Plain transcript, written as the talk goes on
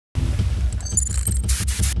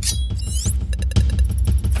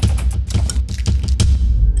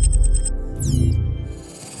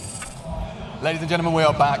Ladies and gentlemen, we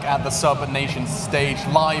are back at the Subnation stage,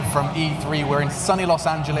 live from E3. We're in sunny Los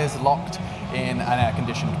Angeles, locked in an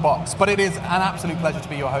air-conditioned box. But it is an absolute pleasure to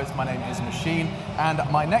be your host. My name is Machine, and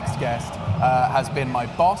my next guest has been my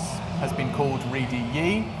boss, has been called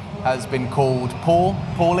ReDeYe, has been called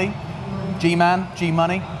Paulie, G-Man,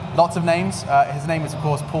 G-Money, lots of names. His name is, of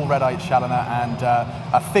course, Paul ReDeYe Chaloner, and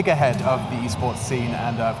a figurehead of the esports scene,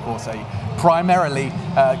 and of course, a primarily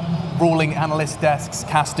ruling analyst desks,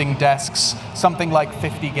 casting desks, something like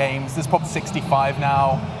 50 games. There's probably 65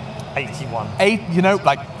 now. 81.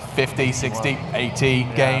 Like 50, 60, 80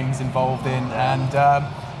 games involved in, and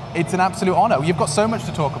it's an absolute honor. You've got so much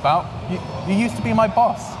to talk about. You used to be my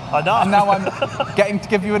boss. I know. And now I'm getting to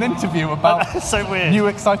give you an interview about so weird. New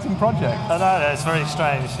exciting projects. I know, it's very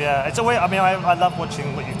strange, yeah. It's a weird, I mean, I love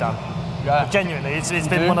watching what you've done. Yeah. Genuinely, it's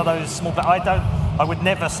been one of those small, I would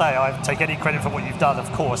never say I take any credit for what you've done,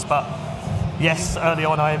 of course, but yes, early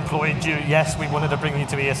on I employed you, yes, we wanted to bring you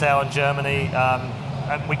to ESL in Germany,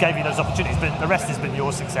 and we gave you those opportunities, but the rest has been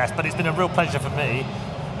your success. But it's been a real pleasure for me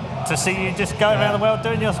to see you just go around the world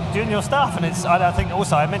doing your stuff. And I think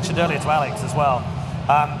also, I mentioned earlier to Alex as well,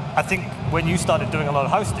 I think when you started doing a lot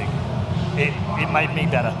of hosting, it made me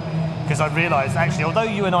better. Because I realised, actually, although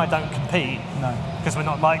you and I don't compete, because we're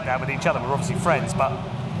not like that with each other, we're obviously friends, but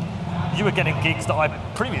you were getting gigs that I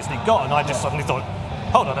previously got, and I just suddenly thought,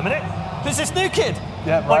 hold on a minute, who's this new kid?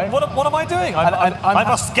 Yeah, right. Like, what am I doing? I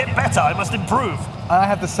must get better, I must improve. And I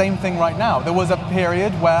have the same thing right now. There was a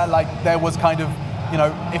period where there was kind of,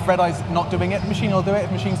 if ReDeYe's not doing it, Machine will do it.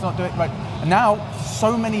 If Machine's not doing it, right. And now,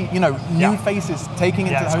 so many, new faces taking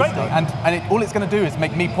into hosting, and all it's going to do is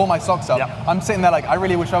make me pull my socks up. Yeah. I'm sitting there like, I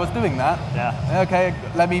really wish I was doing that. Yeah. Okay,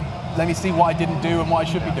 let me see what I didn't do and what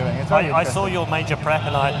I should be doing. It's I saw your major prep,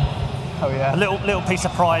 and a little piece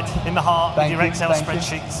of pride in the heart with your Excel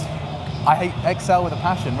spreadsheets. I hate Excel with a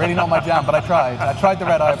passion. Really not my jam, but I tried. I tried the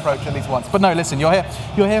ReDeYe approach at least once. But no, listen, you're here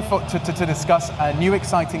to discuss a new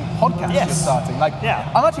exciting podcast you're starting.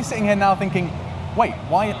 I'm actually sitting here now thinking, wait,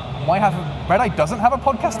 why have ReDeYe doesn't have a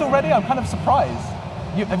podcast already? I'm kind of surprised.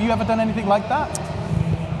 Have you ever done anything like that?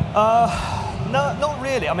 No, not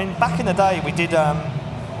really. I mean, back in the day, we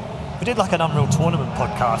did like an Unreal Tournament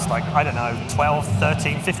podcast, like, I don't know, 12,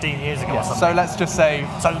 13, 15 years ago or something. So let's just say...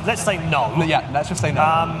 no. Yeah, let's just say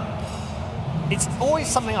no. It's always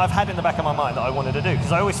something I've had in the back of my mind that I wanted to do,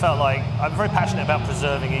 because I always felt like I'm very passionate about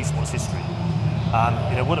preserving esports history.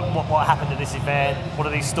 What happened at this event? What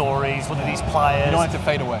are these stories? What are these players? You don't want it to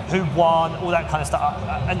fade away. Who won? All that kind of stuff.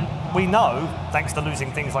 And we know, thanks to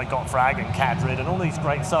losing things like Gotfrag and Cadrid and all these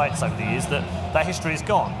great sites over the years, that history is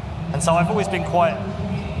gone. And so I've always been quite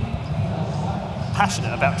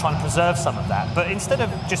passionate about trying to preserve some of that, but instead of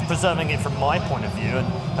just preserving it from my point of view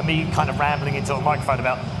and me kind of rambling into a microphone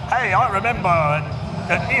about, hey, I remember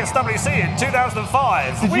at ESWC in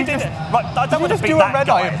 2005, we did it. Right, I don't want to be that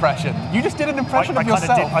guy. ReDeYe impression. You just did an impression of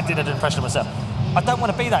yourself. I did an impression of myself. I don't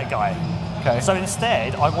want to be that guy. Okay. So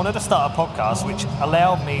instead, I wanted to start a podcast which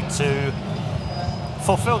allowed me to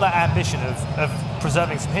fulfill that ambition of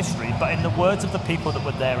preserving some history, but in the words of the people that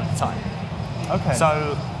were there at the time. Okay.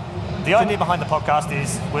 So the idea behind the podcast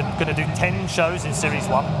is we're going to do 10 shows in Series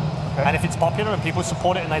 1, and if it's popular and people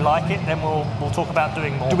support it and they like it, then we'll talk about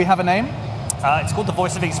doing more. Do we have a name? It's called the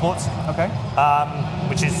Voice of Esports. Okay.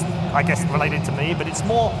 Which is, I guess, related to me, but it's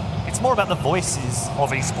more about the voices of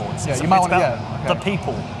esports. Yeah, it's about the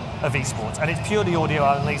people of esports, and it's purely audio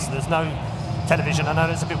only, so there's no television. I know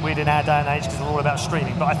it's a bit weird in our day and age because we're all about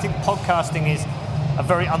streaming, but I think podcasting is a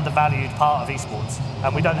very undervalued part of esports,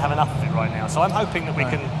 and we don't have enough of it right now. So I'm hoping that we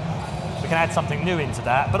can add something new into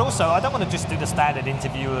that. But also, I don't want to just do the standard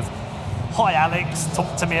interview of, hi Alex,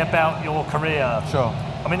 talk to me about your career. Sure.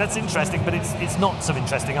 I mean, that's interesting, but it's not so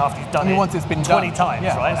interesting after you've done it once it's been 20 done. times,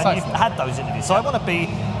 right? Precisely. And you've had those interviews. So I want to be,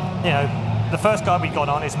 the first guy we got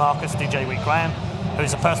on is Marcus DJ Week Graham,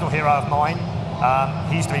 who's a personal hero of mine.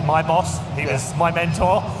 He used to be my boss. He was my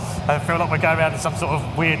mentor. I feel like we're going around in some sort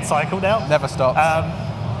of weird cycle now. Never stops.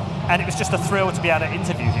 And it was just a thrill to be able to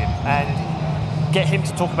interview him and get him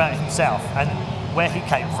to talk about himself and where he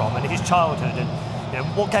came from and his childhood and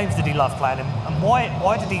what games did he love playing and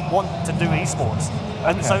why did he want to do esports.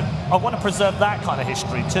 And so I want to preserve that kind of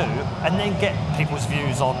history too, and then get people's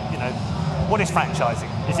views on what is franchising,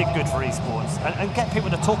 is it good for esports, and get people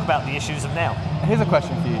to talk about the issues of now. Here's a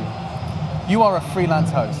question for you. You are a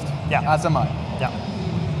freelance host, as am I. Yeah.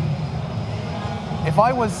 If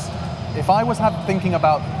I was thinking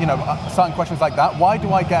about certain questions like that, why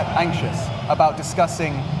do I get anxious about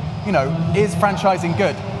discussing, is franchising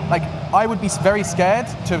good? Like, I would be very scared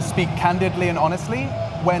to speak candidly and honestly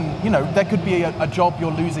when, you know, there could be a job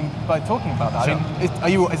you're losing by talking about that? Sure. I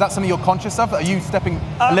mean, is that something you're conscious of? Are you stepping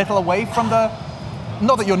a little away from the,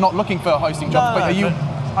 not that you're not looking for hosting jobs, but are you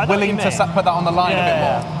willing to put that on the line a bit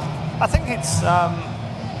more? I think it's, I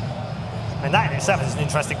mean, that in itself is an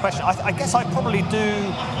interesting question. I guess I probably do,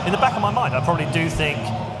 in the back of my mind, I probably do think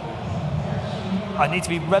I need to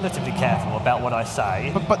be relatively careful about what I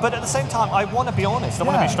say. But at the same time, I want to be honest. I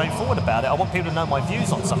want to be straightforward about it. I want people to know my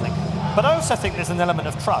views on something. But I also think there's an element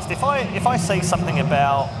of trust. If I say something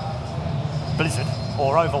about Blizzard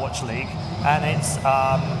or Overwatch League and it's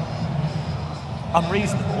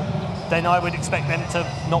unreasonable, then I would expect them to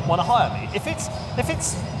not want to hire me. If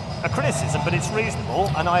it's a criticism, but it's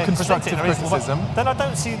reasonable, and I present it in a reasonable way, then I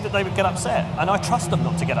don't see that they would get upset. And I trust them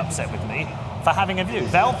not to get upset with me for having a view.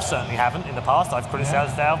 Valve certainly haven't in the past. I've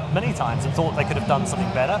criticised Valve many times and thought they could have done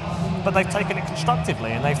something better, but they've taken it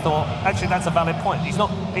constructively and they've thought, actually, that's a valid point.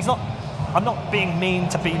 I'm not being mean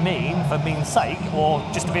to be mean for mean's sake or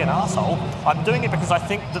just to be an arsehole. I'm doing it because I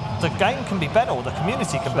think that the game can be better, or the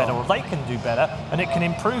community can better, or they can do better, and it can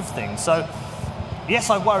improve things. So,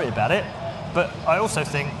 yes, I worry about it, but I also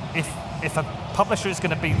think if a publisher is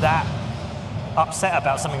going to be that upset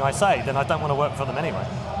about something I say, then I don't want to work for them anyway.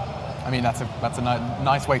 I mean, that's a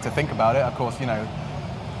nice way to think about it. Of course, you know,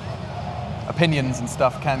 opinions and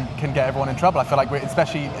stuff can get everyone in trouble. I feel like,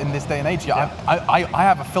 especially in this day and age, I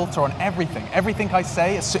have a filter on everything. Everything I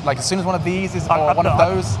say, like as soon as one of these is, or one of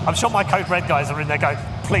those. I'm sure my Code Red guys are in there going,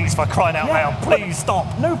 please, for crying out loud, please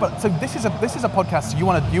stop. No, but so this is a podcast.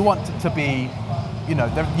 You want to be, you know,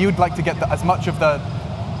 you'd like to get as much of the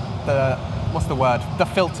what's the word? The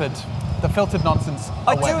filtered nonsense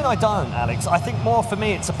away. I do and I don't, Alex. I think more for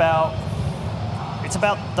me it's about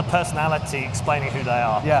the personality explaining who they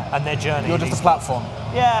are and their journey. You're just a platform.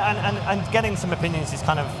 Yeah, and getting some opinions is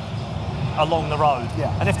kind of along the road.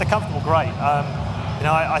 Yeah. And if they're comfortable, great. You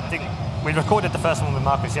know, I think we recorded the first one with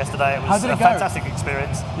Marcus yesterday. It was a fantastic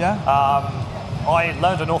experience. Yeah. I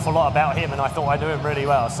learned an awful lot about him and I thought I knew him really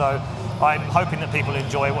well. So I'm hoping that people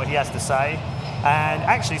enjoy what he has to say. And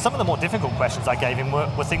actually, some of the more difficult questions I gave him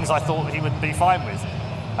were things I thought he would be fine with.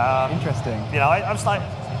 Interesting. You know, I was like,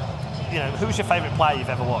 you know, who's your favourite player you've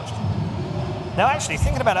ever watched? Now, actually,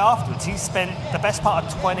 thinking about it afterwards, he's spent the best part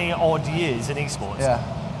of 20-odd years in esports. Yeah.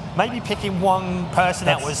 Maybe picking one person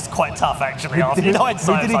out was quite tough, actually. Who did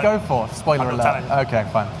he go for? Spoiler alert. Okay,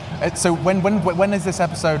 fine. So when is this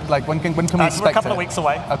episode? Like, when can we expect it? We're a couple of weeks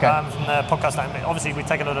away from the podcast. Obviously, we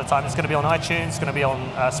take a lot of time. It's going to be on iTunes. It's going to be on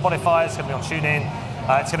Spotify. It's going to be on TuneIn.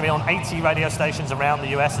 It's going to be on 80 radio stations around the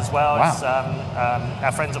US as well. Wow. It's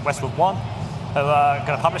our friends at Westwood One who are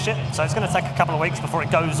going to publish it. So it's going to take a couple of weeks before it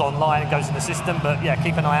goes online and goes in the system. But yeah,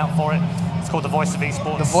 keep an eye out for it. It's called The Voice of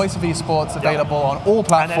Esports. The Voice of Esports, available on all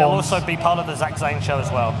platforms. And it'll also be part of the Zach Zane show as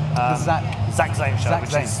well. The Zach Zane show,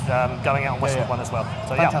 which is going out on Westwood One as well.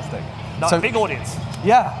 So fantastic. No, so, big audience.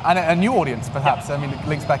 Yeah, and a new audience, perhaps. I mean, it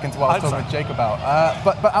links back into what I was talking with Jake about.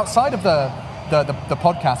 But outside of the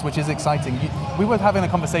podcast, which is exciting, we were having a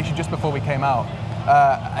conversation just before we came out,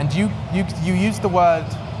 and you used the word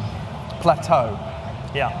plateau.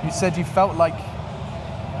 Yeah. You said you felt like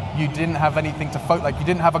you didn't have anything to focus, like you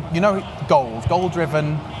didn't have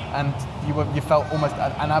goal-driven, and you felt almost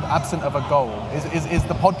absent of a goal. Is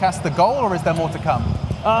the podcast the goal, or is there more to come?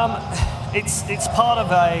 It's part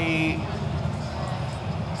of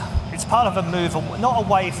a move, not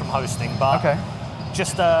away from hosting, but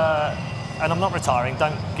just and I'm not retiring.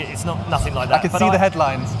 It's not nothing like that. I can see the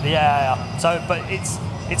headlines. Yeah. So, but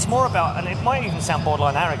it's more about, and it might even sound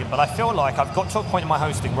borderline arrogant, but I feel like I've got to a point in my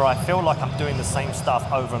hosting where I feel like I'm doing the same stuff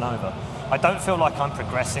over and over. I don't feel like I'm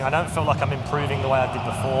progressing. I don't feel like I'm improving the way I did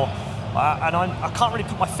before. And I can't really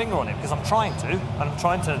put my finger on it because I'm trying to, and I'm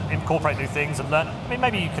trying to incorporate new things and learn. I mean,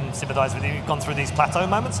 maybe you can sympathise with me. You've gone through these plateau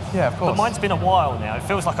moments. Yeah, of course. But mine's been a while now. It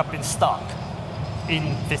feels like I've been stuck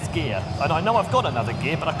in fifth gear, and I know I've got another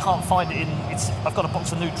gear, but I can't find it I've got a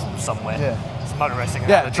box of neutrals somewhere. Yeah. It's motor racing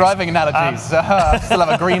analogies. Yeah, driving analogies. Still have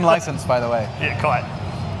a green license, by the way. Yeah, quite.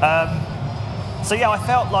 So yeah, I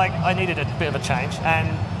felt like I needed a bit of a change, and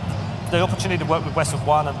the opportunity to work with Westwood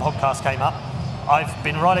One and the podcast came up. I've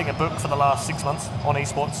been writing a book for the last 6 months on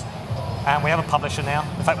esports, and we have a publisher now.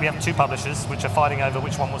 In fact, we have 2 publishers which are fighting over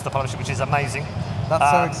which one was the publisher, which is amazing. That's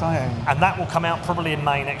so exciting. And that will come out probably in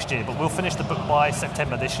May next year, but we'll finish the book by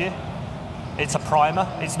September this year. It's a primer.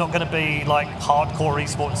 It's not going to be like hardcore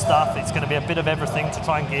esports stuff. It's going to be a bit of everything to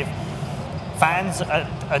try and give fans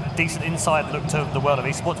a decent inside look to the world of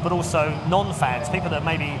esports, but also non-fans, people that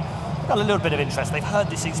maybe got a little bit of interest. They've heard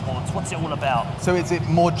this esports. What's it all about? So is it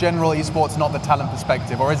more general esports, not the talent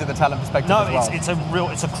perspective, or is it the talent perspective no, as well?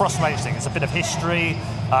 it's a cross-range thing. It's a bit of history.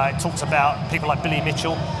 It talks about people like Billy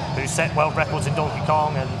Mitchell, who set world records in Donkey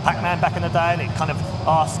Kong and Pac-Man back in the day, and it kind of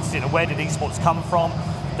asks, where did esports come from?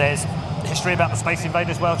 There's history about the Space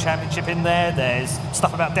Invaders World Championship in there. There's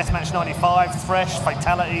stuff about Deathmatch 95, Thresh,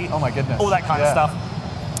 Fatality. Oh my goodness. All that kind of stuff.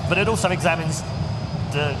 But it also examines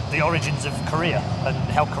the origins of Korea and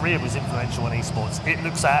how Korea was influential in esports. It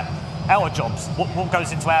looks at our jobs, what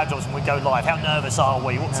goes into our jobs when we go live, how nervous are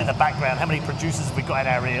we, what's in the background, how many producers have we got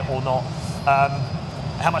in our ear or not,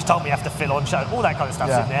 how much time we have to fill on show, all that kind of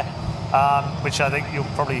stuff's in there, which I think you'll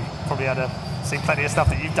probably able to see plenty of stuff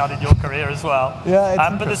that you've done in your career as well.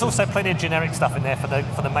 Yeah, but there's also plenty of generic stuff in there for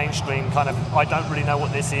the mainstream kind of, I don't really know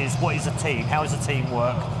what this is, what is a team, how does a team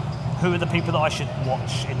work, who are the people that I should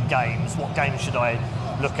watch in games, what games should I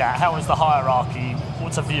look at, how is the hierarchy,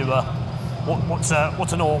 what's a viewer, what's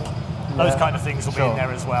an orb, those kind of things will be in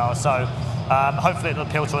there as well. So hopefully it'll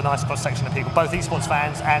appeal to a nice cross section of people, both esports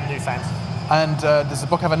fans and new fans. And does the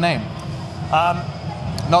book have a name?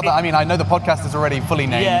 Not that, I know the podcast is already fully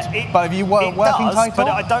named, but have you working title? But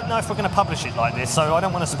I don't know if we're going to publish it like this, so I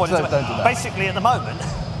don't want to spoil it. Don't do that. Basically, at the moment,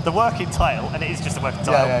 the working title, and it is just a working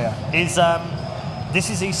title, is This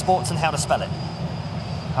is Esports and How to Spell It.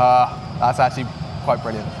 That's actually quite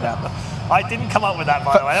brilliant. Yeah. I didn't come up with that,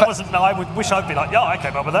 by the way. That wasn't. No, I wish I'd be like, I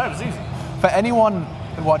came up with that. It was easy. For anyone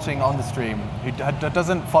watching on the stream who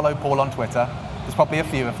doesn't follow Paul on Twitter, there's probably a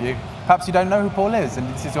few of you. Perhaps you don't know who Paul is, and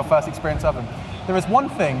this is your first experience of him. There is one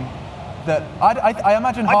thing that I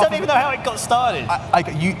imagine. I don't even know how it got started.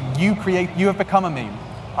 You have become a meme.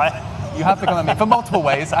 You have become a meme for multiple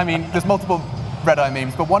ways. There's multiple ReDeYe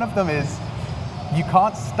memes, but one of them is you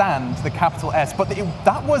can't stand the capital S. But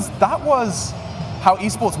that was how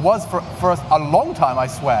esports was for a long time. I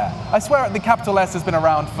swear the capital S has been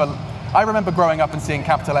around for. I remember growing up and seeing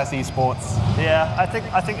capital S esports. Yeah, I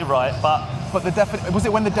think you're right, but was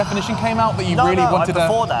it when the definition came out that you really wanted to?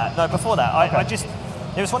 Before that. Okay.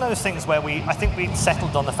 It was one of those things where I think we'd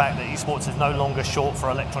settled on the fact that esports is no longer short for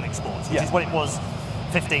electronic sports, which is what it was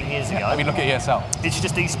 15 years ago. Look at ESL. It's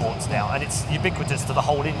just esports now, and it's ubiquitous to the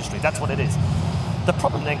whole industry. That's what it is. The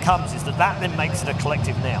problem then comes is that then makes it a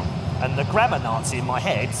collective noun. And the grammar Nazi in my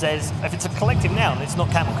head says if it's a collective noun, it's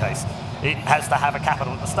not camel case. It has to have a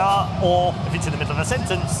capital at the start, or if it's in the middle of a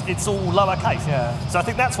sentence, it's all lowercase. Yeah. So I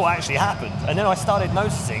think that's what actually happened. And then I started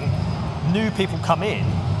noticing new people come in,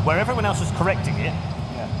 where everyone else was correcting it,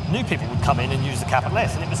 new people would come in and use the capital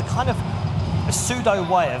S, and it was a kind of a pseudo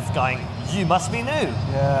way of going, you must be new.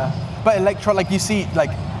 Yeah. But you see,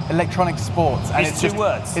 electronic sports, and it's two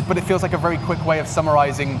words. But it feels like a very quick way of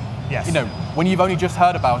summarizing. Yes. When you've only just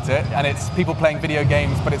heard about it, and it's people playing video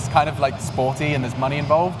games, but it's kind of like sporty and there's money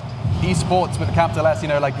involved. Esports with a capital S,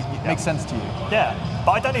 it makes sense to you. Yeah,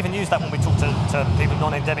 but I don't even use that when we talk to people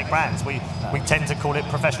non-endemic brands. We tend to call it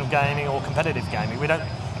professional gaming or competitive gaming.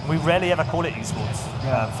 We rarely ever call it esports.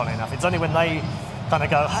 Funny enough, it's only when they kind of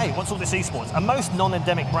go, hey, what's all this esports? And most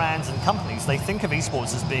non-endemic brands and companies, they think of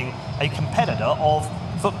esports as being a competitor of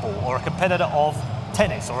football or a competitor of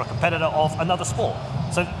tennis or a competitor of another sport.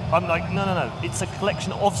 So I'm like, no, it's a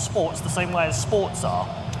collection of sports the same way as sports are.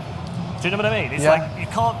 Do you know what I mean? It's like you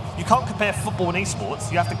can't compare football and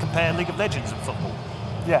esports. You have to compare League of Legends and football.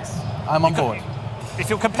 Yes, I'm on board. If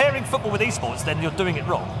you're comparing football with esports, then you're doing it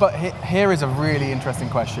wrong. But here is a really interesting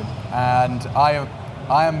question, and I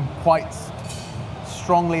am quite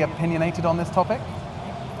strongly opinionated on this topic.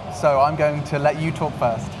 So I'm going to let you talk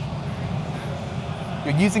first.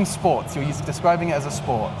 You're using sports. You're describing it as a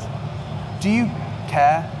sport. Do you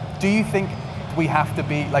care? Do you think we have to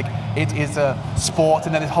be it is a sport,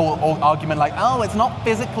 and then this whole argument it's not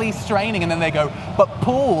physically straining, and then they go, but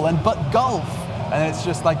pool and but golf, and it's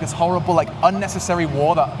just this horrible unnecessary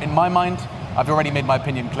war that, in my mind, I've already made my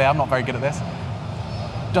opinion clear. I'm not very good at this.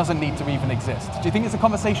 Doesn't need to even exist. Do you think it's a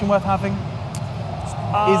conversation worth having?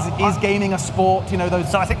 Is gaming a sport?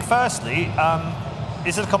 So I think firstly,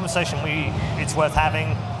 is it a conversation it's worth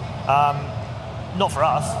having? Not for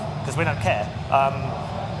us, because we don't care.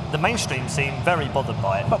 The mainstream seem very bothered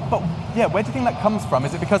by it. But where do you think that comes from?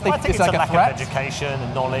 Is it because I think it's a a lack threat? of education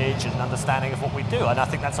and knowledge and understanding of what we do, and I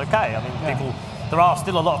think that's okay. There are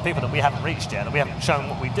still a lot of people that we haven't reached yet, that we haven't shown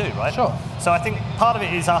what we do, right? Sure. So I think part of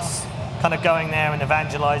it is us kind of going there and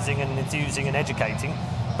evangelizing and enthusing and educating,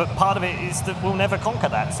 but part of it is that we'll never conquer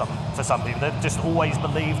that for some people. They just always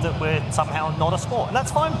believe that we're somehow not a sport, and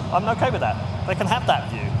that's fine. I'm okay with that. They can have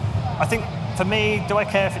that view. I think, for me, do I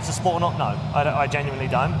care if it's a sport or not? No, I genuinely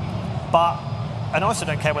don't. And I also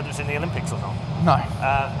don't care whether it's in the Olympics or not. No.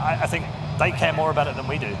 I think they care more about it than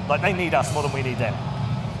we do. Like, they need us more than we need them.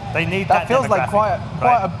 They need that feels like quite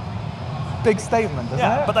right? a big statement, doesn't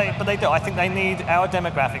it? But they do. I think they need our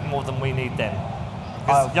demographic more than we need them.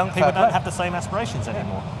 Because young people don't have the same aspirations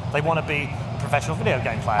anymore. They want to be a professional video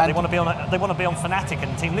game player. They want to be on Fnatic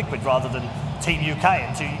and Team Liquid rather than Team UK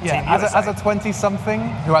and Team USA. As a 20-something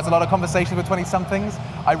who has a lot of conversations with 20-somethings,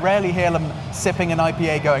 I rarely hear them sipping an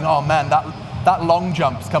IPA going, "Oh man, that long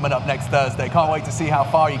jump's coming up next Thursday. Can't wait to see how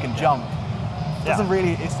far you can jump." Doesn't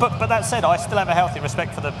really. But that said, I still have a healthy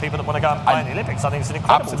respect for the people that want to go and play in the Olympics. I think it's an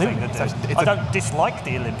incredible thing to do. I don't dislike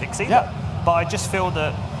the Olympics either, but I just feel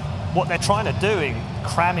that what they're trying to do in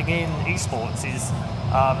cramming in esports is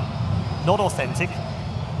not authentic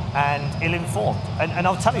and ill-informed. And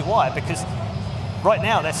I'll tell you why, because right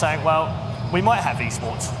now they're saying, well, we might have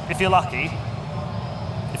esports. If you're lucky,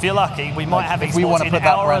 we might have esports in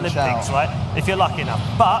our Olympics, right? If you're lucky enough.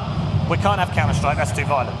 But we can't have Counter-Strike, that's too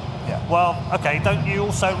violent. Yeah. Well, okay, don't you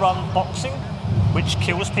also run boxing, which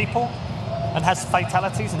kills people and has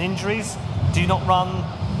fatalities and injuries? Do you not run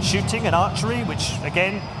shooting and archery, which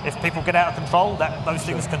again, if people get out of control, those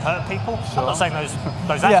things can hurt people? I'm not saying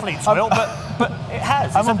those athletes will, but it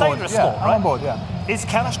has. It's a dangerous sport, right? I'm on board, yeah. Is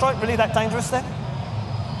Counter-Strike really that dangerous then?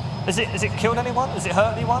 Has it killed anyone? Has it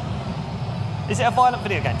hurt anyone? Is it a violent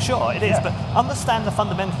video game? Sure, it is, but understand the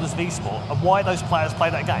fundamentals of esport and why those players play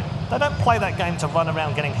that game. They don't play that game to run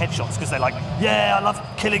around getting headshots because they're like, yeah, I love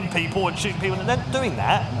killing people and shooting people. And they're not doing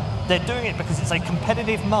that. They're doing it because it's a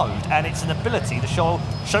competitive mode and it's an ability to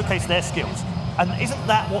showcase their skills. And isn't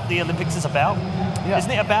that what the Olympics is about? Yeah.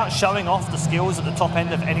 Isn't it about showing off the skills at the top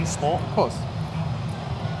end of any sport? Of course.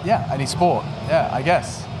 Yeah, any sport. Yeah, I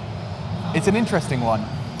guess. It's an interesting one.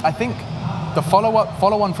 I think the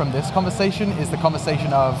follow-on from this conversation is the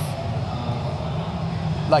conversation of,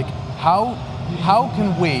 like, how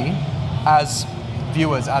can we, as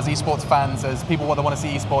viewers, as esports fans, as people that want to see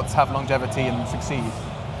esports have longevity and succeed,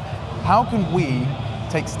 how can we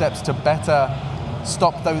take steps to better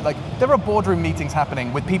stop those? Like, there are boardroom meetings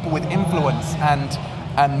happening with people with influence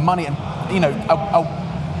and money, and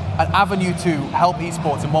an avenue to help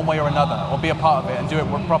esports in one way or another, or be a part of it and do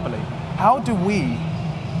it properly. How do we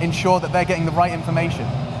ensure that they're getting the right information?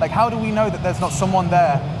 Like, how do we know that there's not someone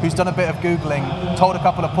there who's done a bit of Googling, told a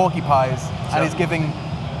couple of porcupines, and is giving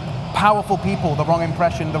powerful people the wrong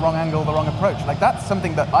impression, the wrong angle, the wrong approach? Like, that's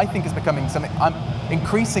something that I think is becoming something I'm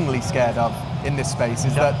increasingly scared of in this space,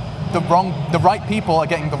 is that the right people are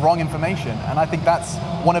getting the wrong information. And I think that's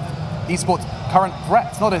one of esports' current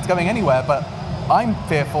threats. Not that it's going anywhere, but I'm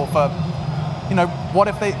fearful for, what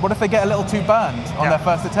if they get a little too burned on their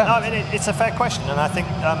first attempt? No, I mean, it's a fair question, and I think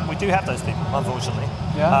we do have those people, unfortunately.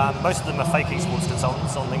 Yeah. Most of them are fake esports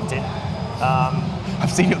consultants on LinkedIn.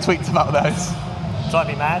 I've seen your tweets about those. Drive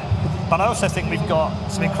me mad. But I also think we've got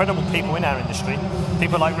some incredible people in our industry.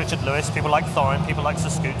 People like Richard Lewis, people like Thorin, people like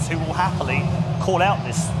Scoots, who will happily call out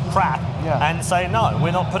this crap and say, no,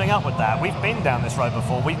 we're not putting up with that. We've been down this road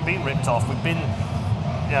before. We've been ripped off. We've been,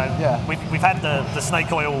 we've had the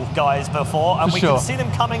snake oil guys before, and we can see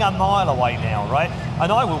them coming a mile away now, right?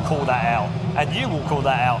 And I will call that out, and you will call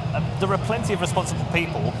that out. And there are plenty of responsible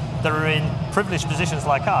people that are in privileged positions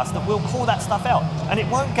like us that will call that stuff out, and it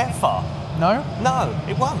won't get far. No? No,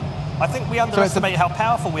 it won't. I think we underestimate how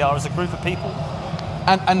powerful we are as a group of people.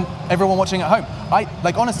 And everyone watching at home.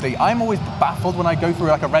 Honestly, I'm always baffled when I go through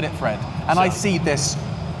like a Reddit thread and I see this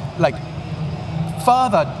like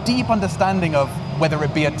further deep understanding of whether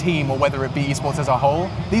it be a team or whether it be esports as a whole.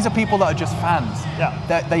 These are people that are just fans.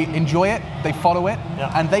 Yeah. They enjoy it, they follow it,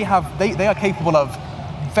 and they are capable of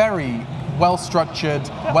very well-structured,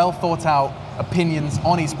 well-thought-out opinions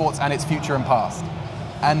on esports and its future and past.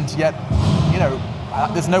 And yet,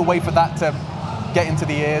 there's no way for that to get into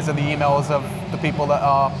the ears and the emails of the people that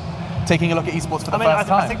are taking a look at esports for the first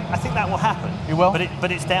time. I think that will happen. You will?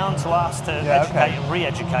 But it's down to us to educate and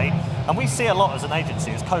re-educate. And we see a lot as an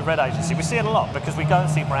agency, as co-red agency. We see it a lot because we go and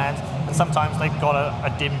see brands, and sometimes they've got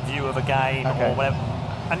a dim view of a game or whatever.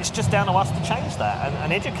 And it's just down to us to change that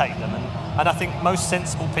and educate them. And I think most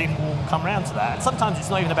sensible people will come around to that. And sometimes it's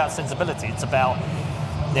not even about sensibility. It's about,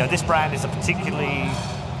 this brand is a particularly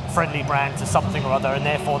friendly brand to something or other, and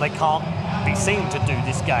therefore they can't be seen to do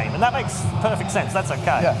this game. And that makes perfect sense. That's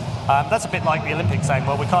okay. Yeah. That's a bit like the Olympics saying,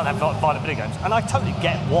 well, we can't have violent video games. And I totally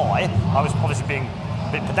get why. I was obviously being a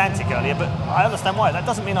bit pedantic earlier, but I understand why. That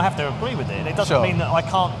doesn't mean I have to agree with it. It doesn't mean that I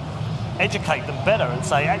can't educate them better and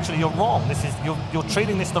say, actually, you're wrong. You're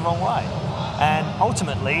treating this the wrong way. And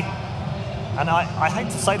ultimately, and I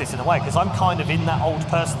hate to say this in a way because I'm kind of in that old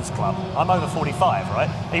person's club. I'm over 45, right?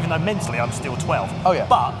 Even though mentally I'm still 12. Oh yeah.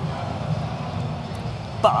 But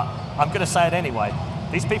I'm going to say it anyway.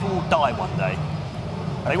 These people will die one day.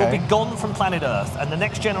 They will be gone from planet Earth, and the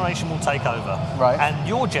next generation will take over. Right. And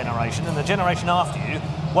your generation and the generation after you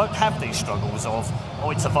won't have these struggles of,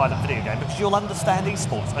 oh, it's a violent video game, because you'll understand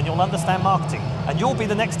esports and you'll understand marketing, and you'll be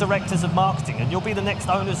the next directors of marketing, and you'll be the next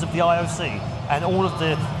owners of the IOC and all of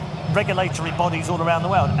the regulatory bodies all around the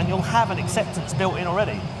world, and you'll have an acceptance built in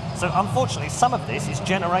already. So unfortunately, some of this is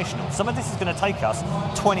generational. Some of this is going to take us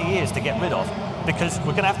 20 years to get rid of, because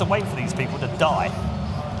we're going to have to wait for these people to die.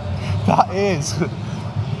 That is.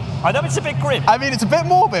 I know it's a bit grim. I mean, it's a bit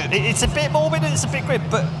morbid. It's a bit morbid and it's a bit grim,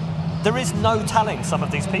 but there is no telling some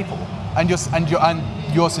of these people. And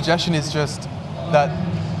your suggestion is just that,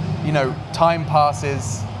 you know, time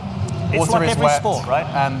passes. It's like every sport, right?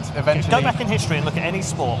 And eventually, go back in history and look at any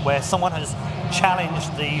sport where someone has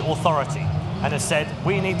challenged the authority and has said,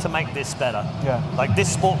 we need to make this better. Yeah. Like,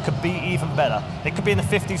 this sport could be even better. It could be in the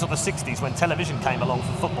 50s or the 60s when television came along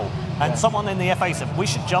for football. And someone in the FA said, we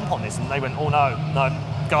should jump on this. And they went, oh, no,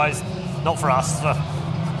 guys, not for us.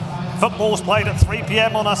 Football's played at 3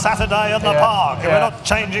 p.m. on a Saturday in the park. And we're not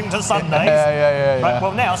changing to Sundays. Right?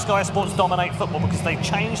 Well, now Sky Sports dominate football because they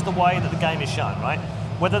changed the way that the game is shown, right?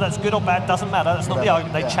 Whether that's good or bad doesn't matter. That's not the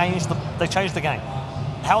argument. They changed the game.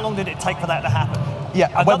 How long did it take for that to happen?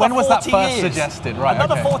 Yeah, when was that first suggested? Right,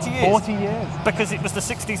 Another 40 years. 40 years. Because it was the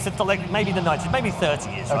 60s to like maybe the 90s, maybe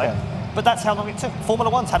 30 years, right? But that's how long it took. Formula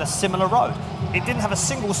One's had a similar road. It didn't have a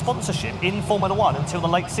single sponsorship in Formula One until the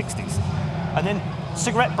late 60s. And then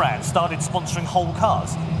cigarette brands started sponsoring whole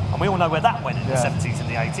cars. And we all know where that went in the 70s and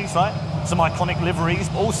the 80s, right? Some iconic liveries,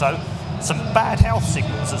 but also some bad health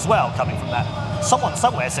signals as well coming from that. Someone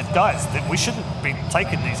somewhere said, guys, we shouldn't be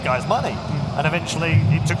taking these guys' money. And eventually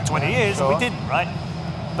it took 20 years and we didn't, right?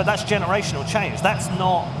 But that's generational change. That's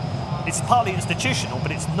not, it's partly institutional,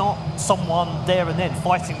 but it's not someone there and then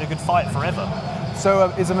fighting the good fight forever. So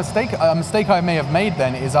is a mistake I may have made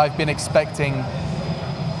then is I've been expecting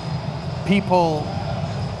people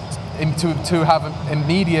to have an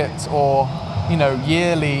immediate or, you know,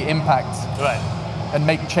 yearly impact and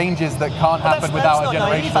make changes that can't happen without a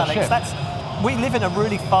generational shift. We live in a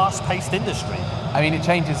really fast-paced industry. I mean, it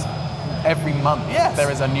changes every month. Yes.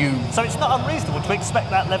 There is a new... So it's not unreasonable to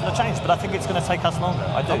expect that level of change, but I think it's going to take us longer.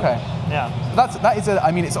 I do. Okay. Yeah. That is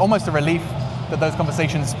I mean, it's almost a relief that those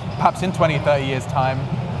conversations, perhaps in 20, 30 years' time,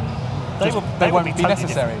 they won't be totally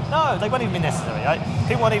necessary. No, they won't even be necessary.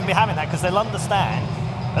 People won't even be having that because they'll understand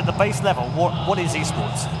at the base level what is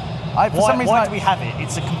esports. Why do we have it?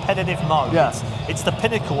 It's a competitive mode. Yeah. It's the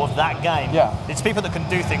pinnacle of that game. Yeah. It's people that can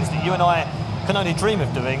do things that you and I can only dream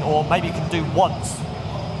of doing, or maybe can do once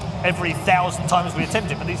every 1,000 times we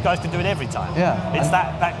attempt it, but these guys can do it every time. Yeah. It's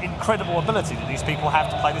that incredible ability that these people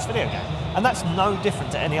have to play this video game. And that's no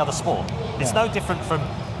different to any other sport. It's no different from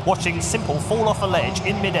watching Simple fall off a ledge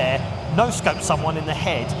in midair, no-scope someone in the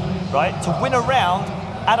head, right, to win a round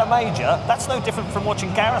at a major. That's no different from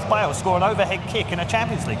watching Gareth Bale score an overhead kick in a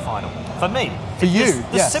Champions League final. For me. For you,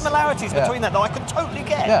 there's similarities between that I can totally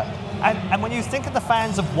get. Yeah. And when you think of the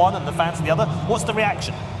fans of one and the fans of the other, what's the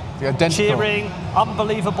reaction? Cheering,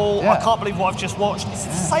 unbelievable, I can't believe what I've just watched. It's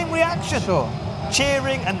the same reaction. Sure.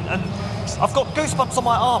 Cheering and I've got goosebumps on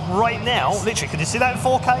my arm right now. Literally, can you see that in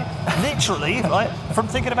 4K? Literally, right, from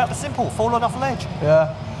thinking about the Simple falling off a ledge.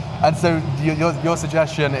 Yeah. And so your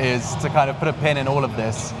suggestion is to kind of put a pin in all of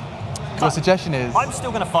this. Your suggestion is... I'm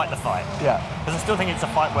still going to fight the fight. Yeah. Because I still think it's a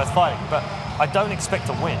fight worth fighting, but I don't expect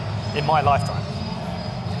to win in my lifetime.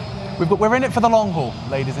 We're in it for the long haul,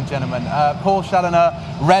 ladies and gentlemen. Paul Chaloner,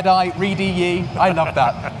 ReDeYe. I love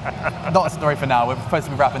that. Not a story for now. We're supposed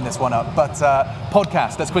to be wrapping this one up. But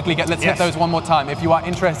podcast, let's hit those one more time. If you are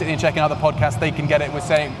interested in checking out the podcast, they can get it. We're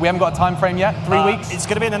saying we haven't got a time frame yet. 3 weeks. It's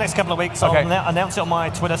going to be in the next couple of weeks. I'll announce it on my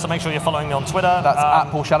Twitter, so make sure you're following me on Twitter. That's at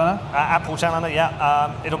Paul Chaloner. At Paul Chaloner,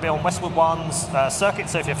 yeah. It'll be on Westwood One's circuit.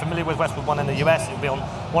 So if you're familiar with Westwood One in the US, it'll be on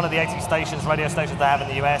one of the 80 stations, radio stations they have in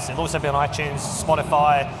the US. It'll also be on iTunes,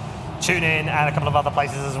 Spotify, TuneIn, and a couple of other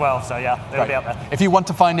places as well. So yeah, it'll be out there. If you want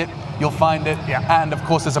to find it, you'll find it. Yeah. And of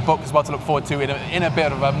course, there's a book as well to look forward to in a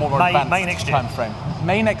bit of a more advanced time frame.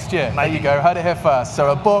 May next year. Maybe. There you go. Heard it here first. So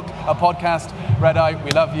a book, a podcast, ReDeYe, we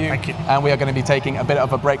love you. Thank you. And we are going to be taking a bit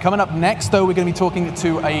of a break. Coming up next, though, we're going to be talking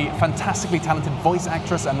to a fantastically talented voice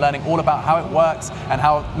actress and learning all about how it works and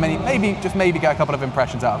how maybe get a couple of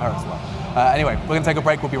impressions out of her as well. Anyway, we're going to take a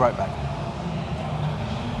break. We'll be right back.